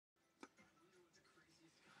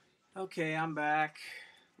Okay, I'm back.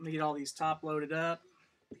 Let me get all these top loaded up.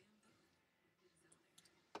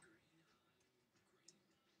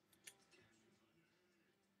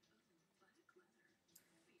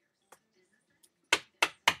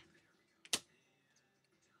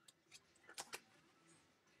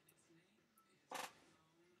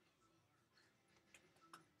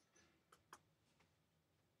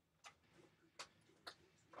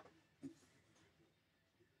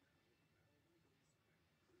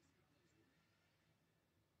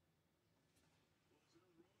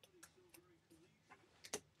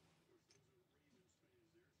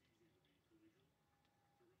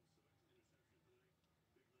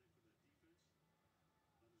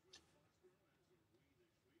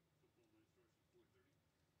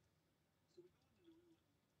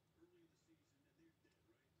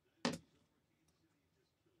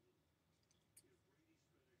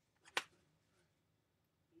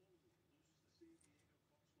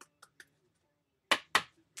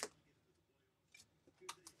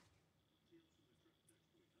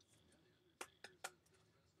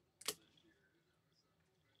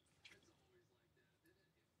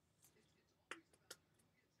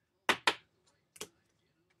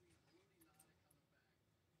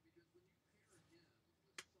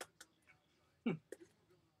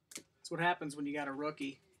 That's what happens when you got a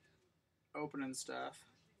rookie opening stuff.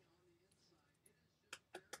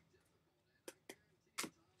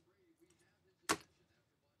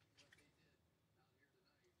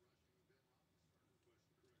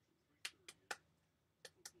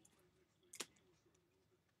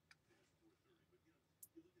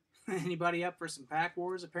 Anybody up for some pack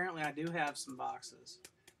wars? Apparently, I do have some boxes.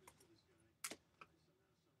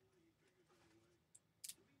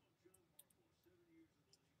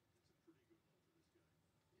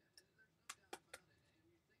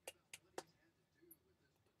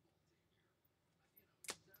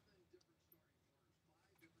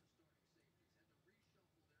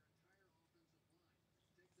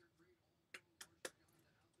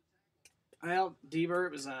 Well, Deber,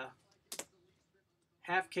 was a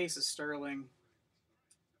half case of Sterling,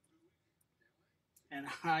 and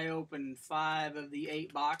I opened 5 of the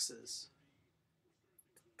 8 boxes.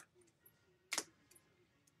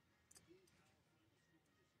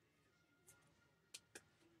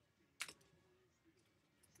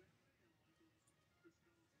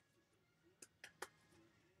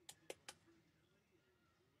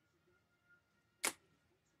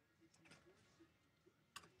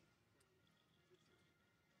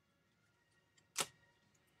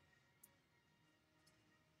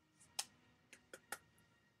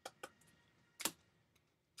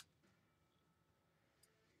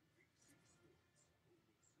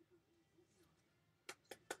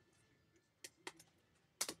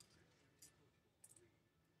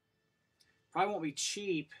 Probably won't be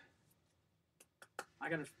cheap. I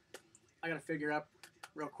gotta figure out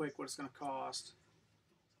real quick what it's gonna cost.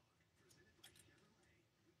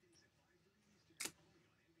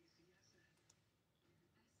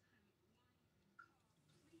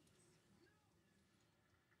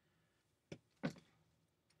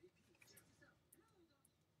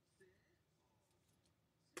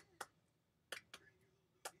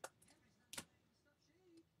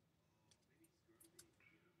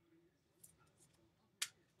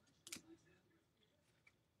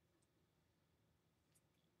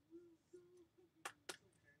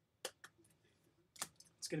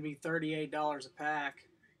 It's gonna be $38 a pack.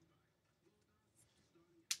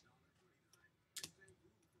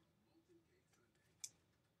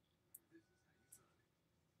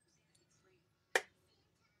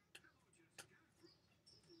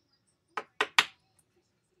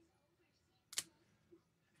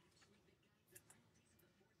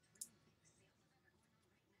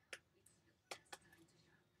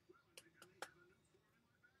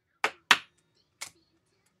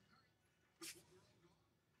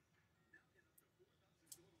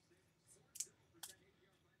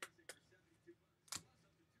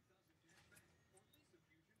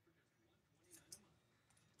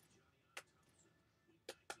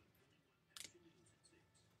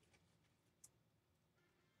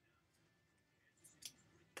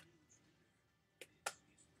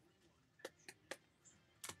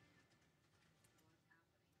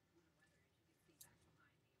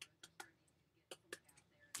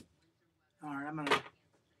 All right,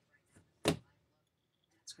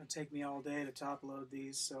 It's gonna take me all day to top load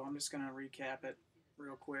these, so I'm just gonna recap it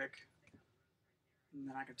real quick, and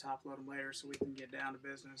then I can top load them later so we can get down to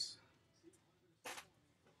business.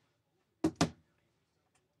 If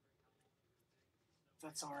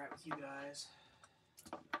that's all right with you guys.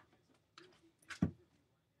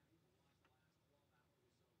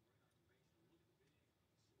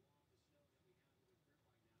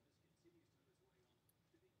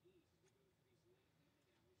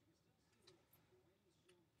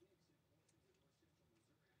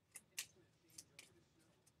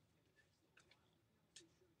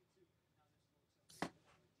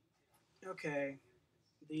 Okay,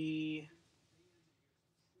 the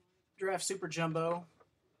Draft Super Jumbo,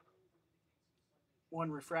 one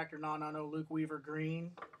refractor non-auto Luke Weaver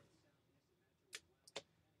green,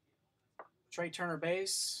 Trey Turner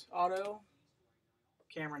base auto,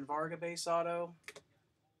 Cameron Varga base auto,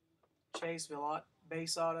 Chase Villot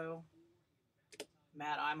base auto,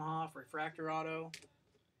 Matt Imhoff refractor auto,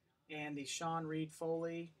 and the Sean Reed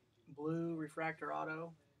Foley blue refractor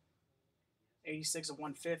auto, 86 of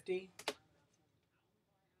 150.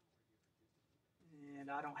 And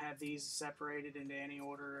I don't have these separated into any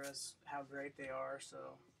order as how great they are, so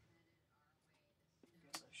I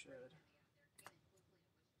guess I should.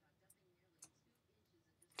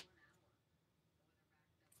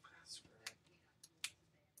 Screw it.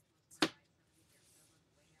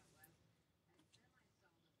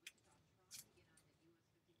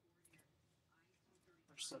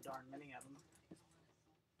 There's so darn many of them.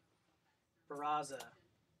 Barraza,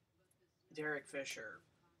 Derek Fisher,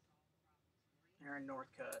 Aaron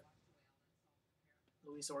Northcutt,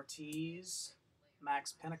 Luis Ortiz,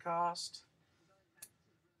 Max Pentecost,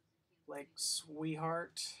 Blake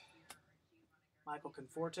Swihart, Michael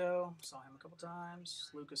Conforto, saw him a couple times,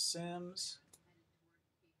 Lucas Sims,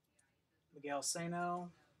 Miguel Sano,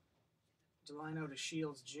 Delino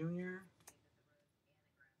DeShields Jr.,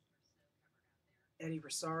 Eddie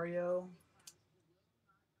Rosario,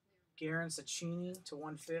 Garen Sacchini to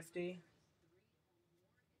 150,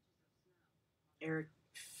 Eric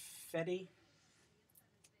Fetty,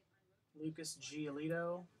 Lucas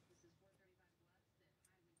Giolito,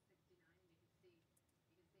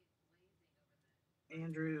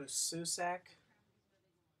 Andrew Susak,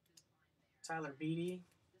 Tyler Beatty,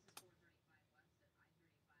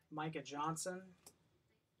 Micah Johnson,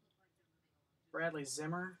 Bradley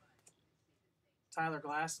Zimmer, Tyler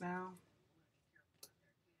Glasnow,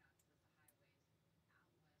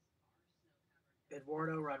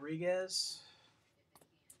 Eduardo Rodriguez,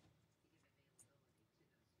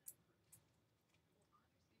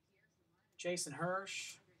 Jason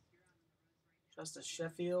Hirsch, Justice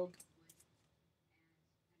Sheffield,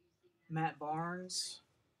 Matt Barnes,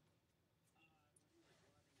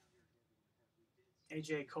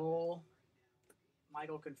 AJ Cole,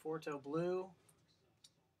 Michael Conforto Blue,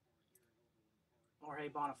 Jorge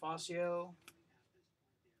Bonifacio,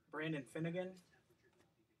 Brandon Finnegan,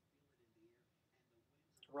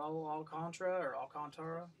 Raul Alcantara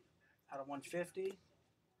out of 150.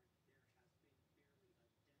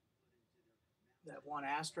 That one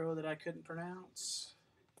Astro that I couldn't pronounce.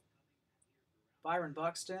 Byron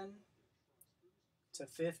Buxton to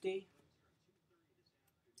 50.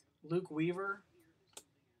 Luke Weaver,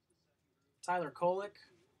 Tyler Kolek,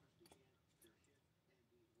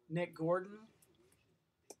 Nick Gordon,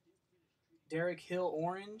 Derek Hill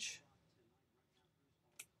Orange,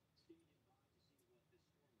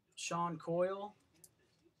 Sean Coyle,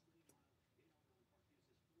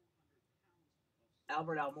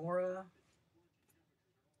 Albert Almora,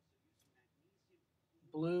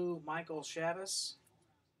 Blue Michael Chavis,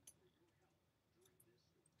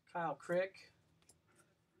 Kyle Crick,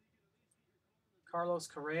 Carlos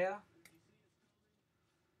Correa.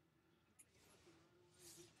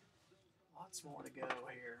 Lots more to go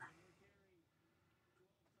here.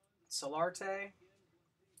 Solarte,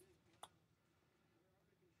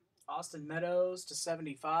 Austin Meadows to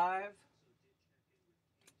 75.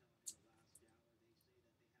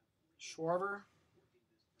 Schwarber,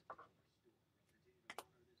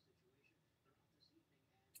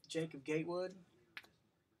 Jacob Gatewood,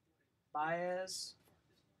 Baez,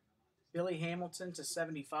 Billy Hamilton to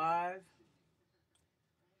 75.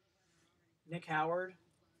 Nick Howard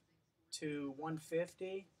to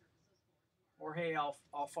 150. Jorge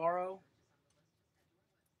Alfaro,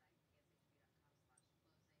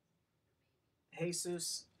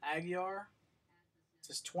 Jesus Aguiar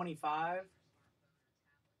to 25.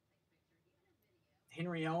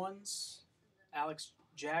 Henry Owens, Alex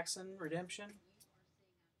Jackson Redemption,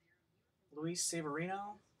 Luis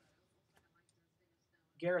Severino,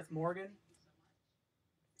 Gareth Morgan,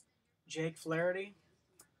 Jake Flaherty,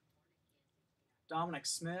 Dominic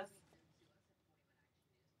Smith,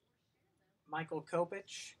 Michael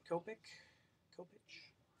Kopich,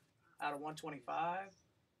 out of 125.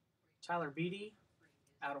 Tyler Beatty,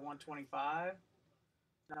 out of 125.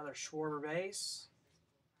 Another Schwarber base.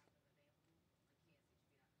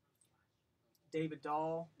 David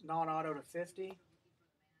Dahl, non-auto to 50.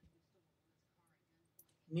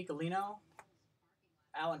 Nicolino,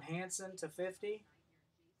 Alan Hansen to 50.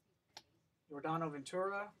 Giordano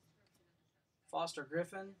Ventura, Foster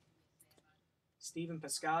Griffin, Stephen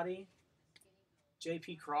Piscotty,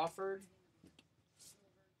 J.P. Crawford,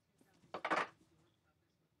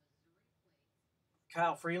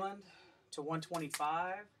 Kyle Freeland to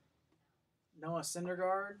 125. Noah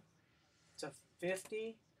Syndergaard to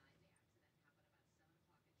 50.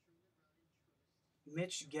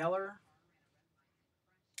 Mitch Geller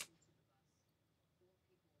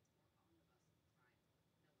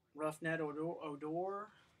Roughnet Odor.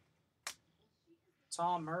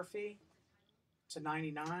 Tom Murphy to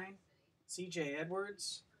 99. CJ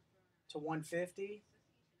Edwards to 150.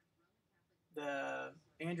 The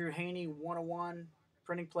Andrew Haney 101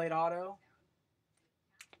 printing plate auto.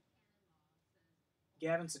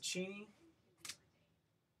 Gavin Cicchini.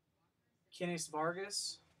 Kenneth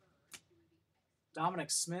Vargas. Dominic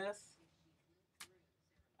Smith.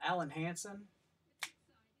 Alan Hansen.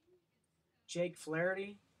 Jake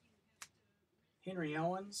Flaherty. Henry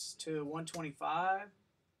Owens to 125.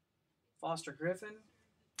 Foster Griffin.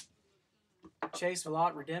 Chase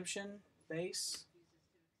Vallot Redemption base.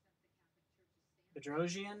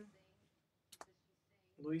 Bedrosian.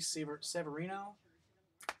 Luis Severino.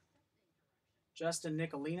 Justin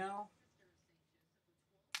Nicolino.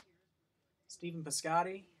 Stephen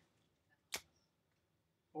Piscotty.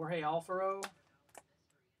 Jorge Alfaro.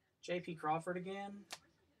 J.P. Crawford again.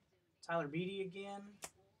 Tyler Beatty again.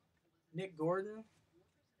 Nick Gordon.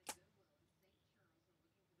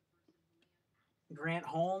 Grant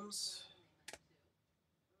Holmes.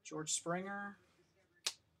 George Springer.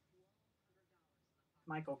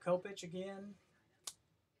 Michael Kopech again.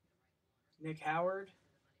 Nick Howard.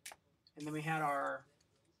 And then we had our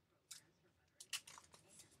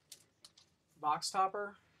box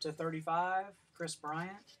topper to 35, Chris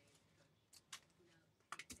Bryant.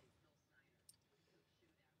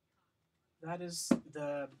 That is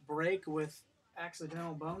the break with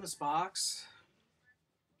accidental bonus box.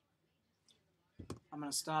 I'm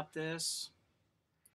going to stop this.